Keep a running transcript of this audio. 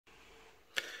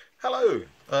Hello,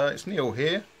 it's Neil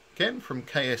here again from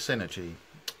KS Energy.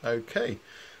 Okay,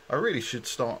 I really should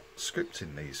start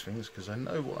scripting these things because I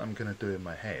know what I'm going to do in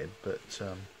my head, but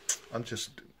I'm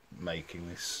just making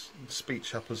this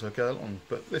speech up as I go along.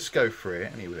 But let's go for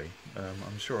it anyway.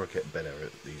 I'm sure I'll get better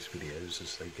at these videos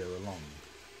as they go along.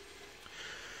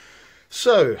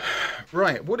 So,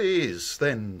 right, what it is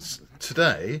then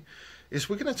today is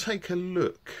we're going to take a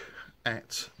look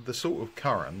at the sort of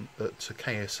current that a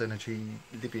KS Energy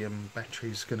lithium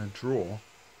battery is going to draw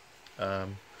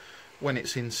when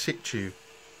it's in situ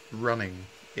running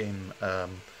in a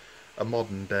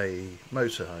modern day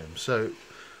motorhome. So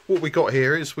what we got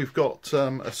here is we've got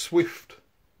a Swift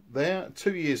there,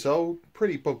 2 years old,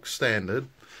 pretty bog standard.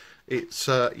 It's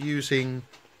using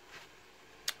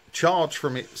charge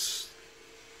from its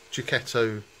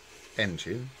Ducato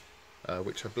engine,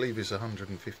 which I believe is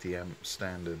 150 amp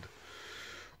standard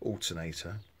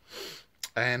alternator,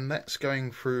 and that's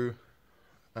going through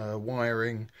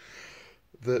wiring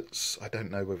that's, I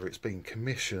don't know whether it's been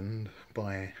commissioned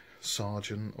by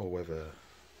Sargent or whether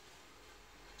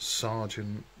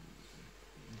Sargent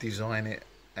design it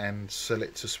and sell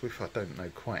it to Swift. I don't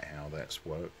know quite how that's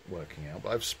working out, but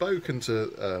I've spoken to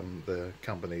the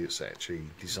company that's actually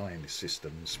designed the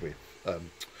systems with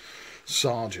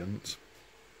Sargent,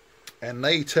 and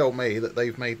they tell me that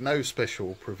they've made no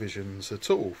special provisions at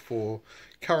all for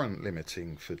current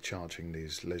limiting for charging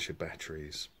these leisure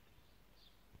batteries.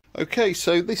 Okay,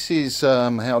 so this is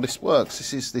how this works.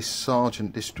 This is this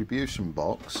Sargent distribution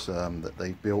box that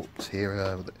they built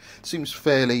here. It seems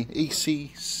fairly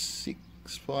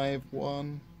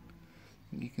EC651.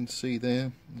 You can see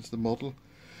there is the model.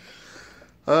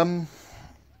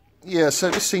 Yeah, so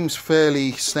this seems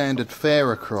fairly standard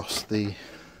fare across the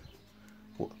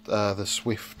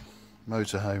Swift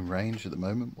motorhome range at the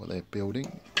moment, what they're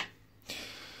building.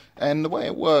 And the way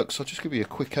it works, I'll just give you a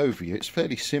quick overview. It's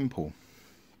fairly simple.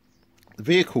 The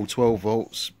vehicle 12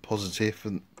 volts positive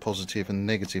and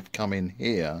negative come in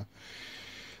here,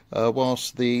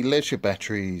 whilst the leisure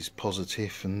batteries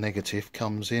positive and negative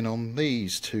comes in on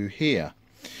these two here.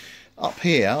 Up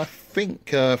here, I think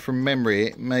from memory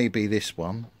it may be this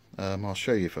one. I'll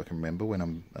show you if I can remember when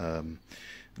I'm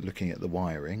looking at the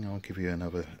wiring. I'll give you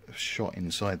another shot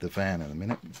inside the van in a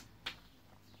minute.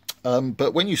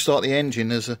 But when you start the engine,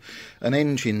 there's an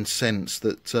engine sense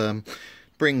that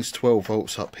brings 12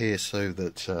 volts up here, so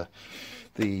that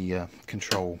the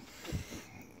control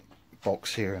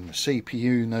box here and the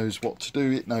CPU knows what to do.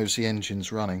 It knows the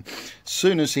engine's running. As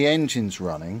soon as the engine's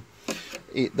running,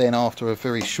 it then, after a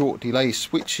very short delay,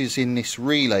 switches in this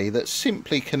relay that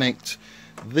simply connect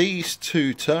these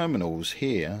two terminals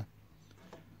here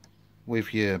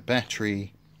with your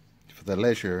battery for the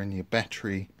leisure and your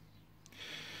battery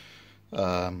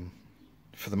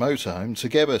for the motorhome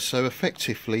together. So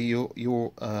effectively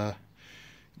you're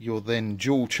then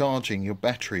dual charging your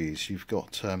batteries. You've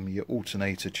got your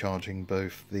alternator charging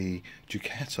both the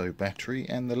Ducato battery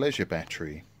and the leisure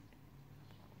battery,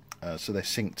 so they're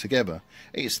synced together.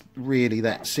 It's really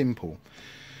that simple.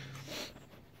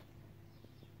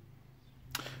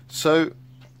 So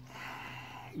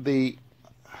the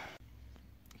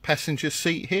passenger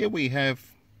seat here, we have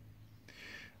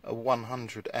a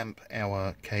 100 amp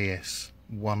hour KS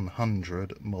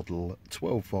 100 model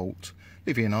 12 volt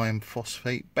lithium iron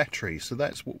phosphate battery. So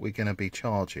that's what we're going to be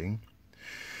charging.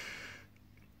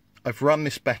 I've run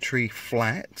this battery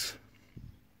flat,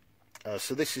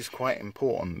 so this is quite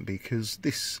important because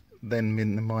this then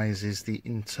minimises the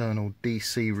internal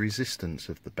DC resistance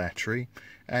of the battery,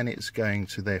 and it's going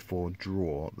to therefore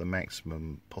draw the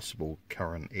maximum possible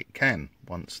current it can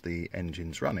once the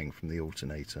engine's running from the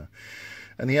alternator.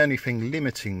 And the only thing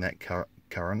limiting that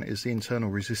current is the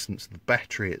internal resistance of the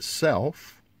battery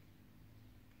itself,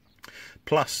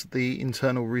 plus the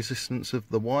internal resistance of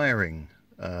the wiring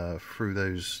through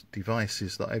those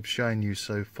devices that I've shown you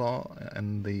so far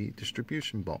and the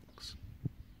distribution box.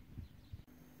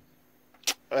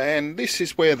 And this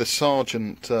is where the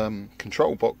Sargent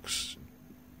control box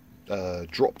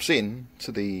drops in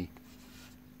to the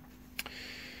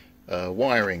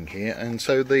wiring here. And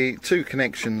so the two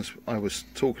connections I was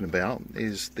talking about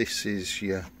is, this is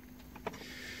your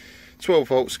 12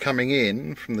 volts coming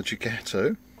in from the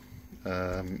Ducato.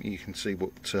 You can see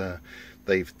what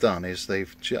they've done is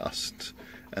they've just,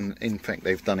 and in fact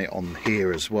they've done it on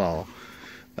here as well,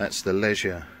 that's the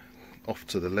leisure, off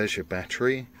to the leisure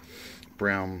battery,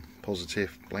 brown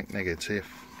positive, black negative,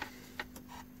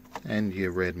 and your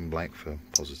red and black for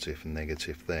positive and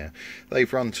negative there.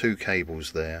 They've run two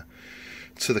cables there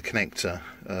to the connector,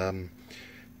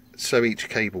 so each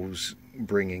cable's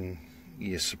bringing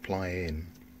your supply in.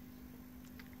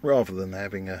 rather than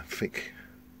having a thick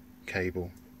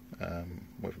cable.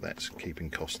 Whether that's keeping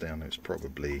costs down, it's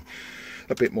probably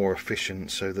a bit more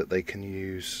efficient, so that they can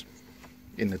use,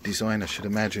 in the design I should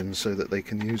imagine, so that they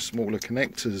can use smaller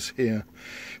connectors here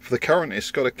for the current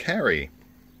it's got to carry.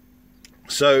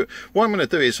 So what I'm going to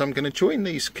do is I'm going to join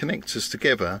these connectors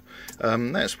together.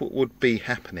 That's what would be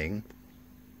happening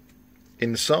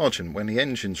in the Sargent when the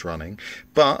engine's running,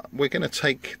 but we're going to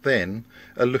take then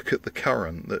a look at the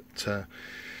current that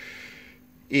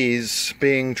is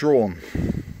being drawn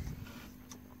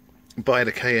by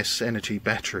the KS Energy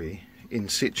battery in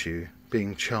situ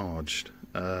being charged.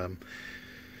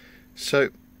 So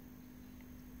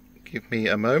give me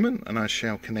a moment and I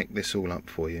shall connect this all up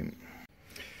for you.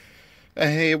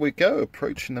 And here we go,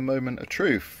 approaching the moment of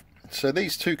truth. So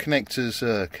these two connectors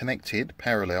are connected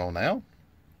parallel now.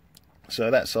 So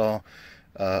that's our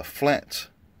flat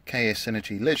KS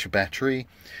Energy leisure battery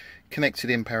connected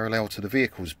in parallel to the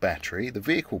vehicle's battery. The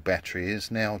vehicle battery is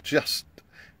now just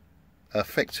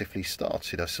effectively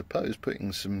started, I suppose,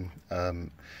 putting some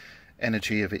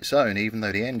energy of its own, even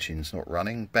though the engine's not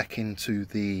running, back into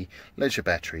the leisure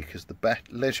battery, because the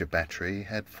leisure battery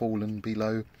had fallen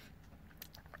below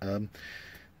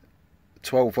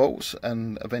 12 volts,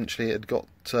 and eventually it had got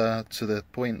to the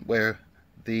point where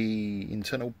the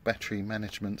internal battery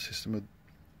management system had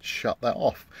shut that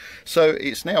off. So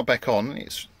it's now back on.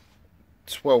 It's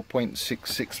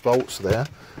 12.66 volts there.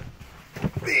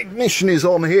 The ignition is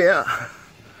on here,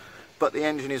 but the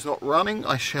engine is not running.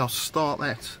 I shall start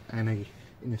that in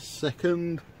a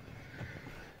second.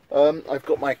 I've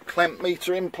got my clamp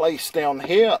meter in place down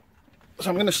here, so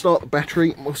I'm going to start the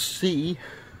battery and we'll see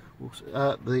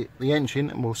the engine,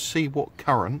 and we'll see what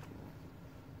current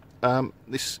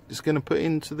this is going to put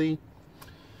into the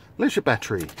leisure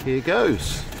battery. Here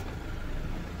goes.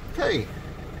 Okay,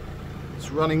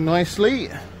 it's running nicely.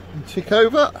 Tick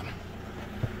over.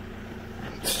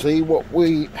 Let's see what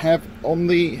we have on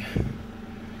the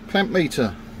clamp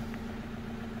meter.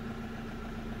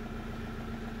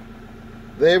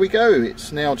 There we go.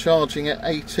 It's now charging at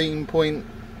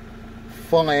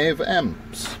 18.5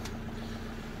 amps.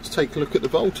 Let's take a look at the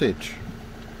voltage.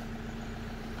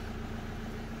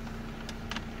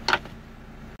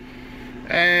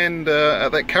 And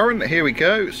at that current, here we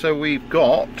go. So we've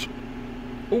got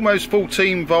almost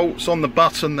 14 volts on the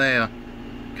button there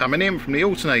coming in from the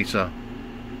alternator.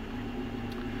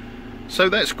 So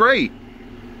that's great.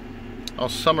 I'll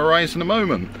summarise in a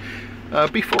moment.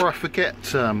 Before I forget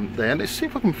there, let's see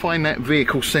if I can find that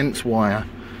vehicle sense wire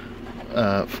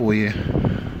for you.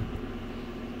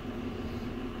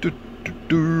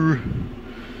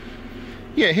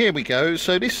 Yeah, here we go.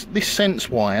 So this sense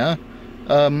wire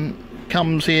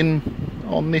comes in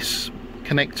on this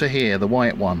connector here, the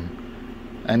white one,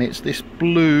 and it's this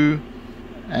blue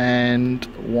and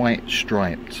white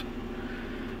striped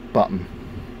button.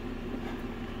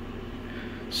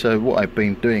 So what I've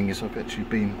been doing is I've actually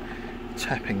been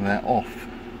tapping that off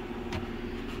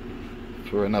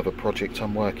for another project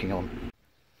I'm working on.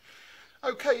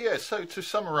 Okay, yeah, so to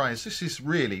summarise, this is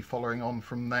really following on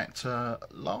from that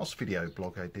last video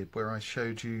blog I did where I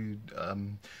showed you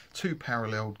two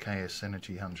paralleled KS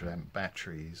Energy 100 amp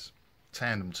batteries,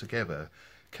 tandem together,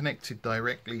 connected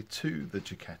directly to the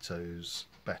Ducato's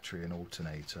battery and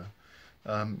alternator,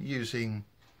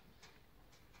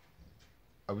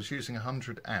 I was using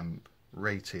 100 amp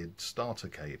rated starter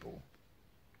cable.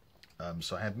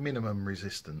 So I had minimum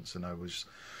resistance, and I was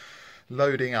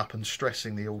loading up and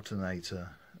stressing the alternator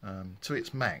to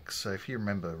its max. So if you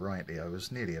remember rightly, I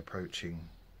was nearly approaching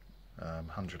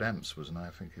 100 amps, wasn't I?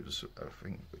 I think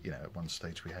you know, at one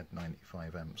stage we had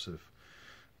 95 amps of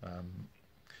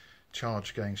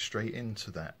charge going straight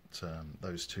into that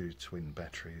those two twin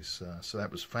batteries. So that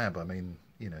was fab. I mean,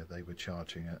 you know, they were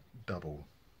charging at double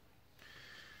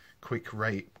quick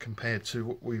rate compared to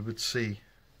what we would see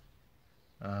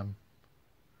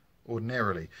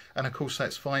ordinarily, and of course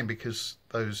that's fine because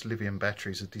those lithium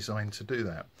batteries are designed to do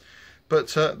that. But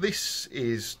this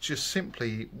is just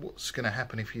simply what's going to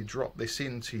happen if you drop this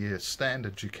into your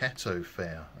standard Ducato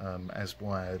fare as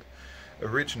wired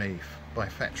originally by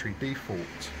factory default,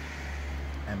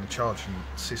 and the charging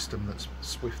system that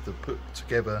Swift have put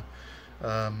together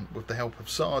with the help of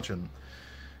Sargent.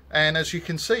 And as you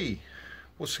can see,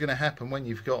 what's going to happen when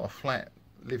you've got a flat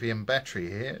lithium battery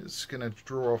here, it's going to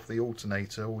draw off the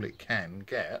alternator all it can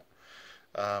get,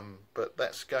 but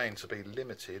that's going to be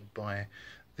limited by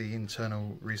the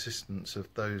internal resistance of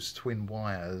those twin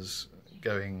wires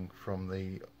going from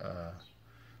the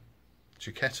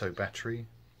Ducato battery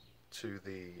to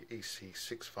the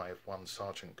EC651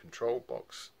 Sargent control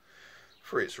box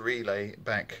for its relay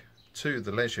back to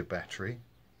the leisure battery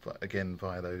again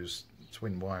via those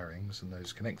twin wirings and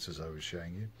those connectors I was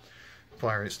showing you,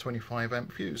 via its 25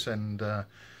 amp fuse. And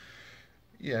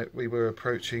yeah, we were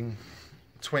approaching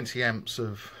 20 amps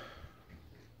of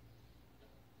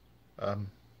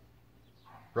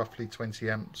roughly 20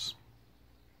 amps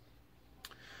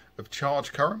of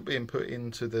charge current being put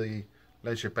into the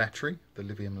leisure battery, the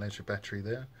lithium leisure battery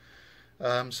there.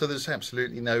 So there's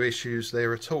absolutely no issues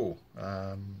there at all,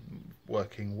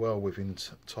 working well within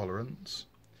tolerance.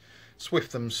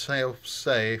 Swift themselves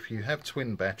say if you have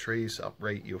twin batteries,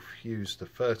 uprate your fuse to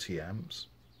 30 amps.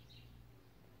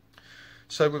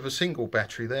 So with a single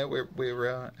battery there,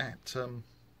 we're at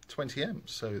 20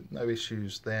 amps, so no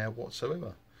issues there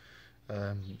whatsoever.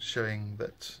 Showing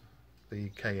that the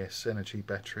KS Energy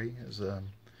battery is a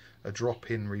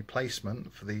drop-in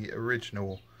replacement for the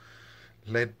original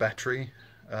lead battery,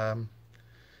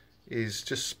 is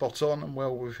just spot on and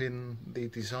well within the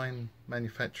design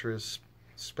manufacturer's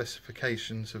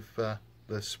specifications of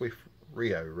the Swift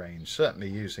Rio range, certainly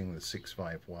using the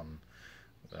 651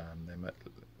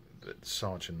 the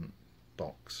Sargent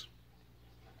box.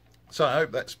 So I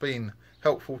hope that's been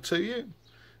helpful to you,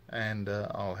 and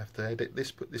I'll have to edit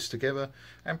this, put this together,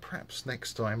 and perhaps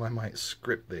next time I might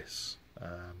script this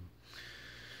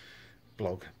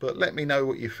blog. But let me know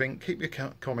what you think, keep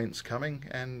your comments coming,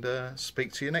 and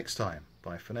speak to you next time.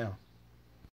 Bye for now.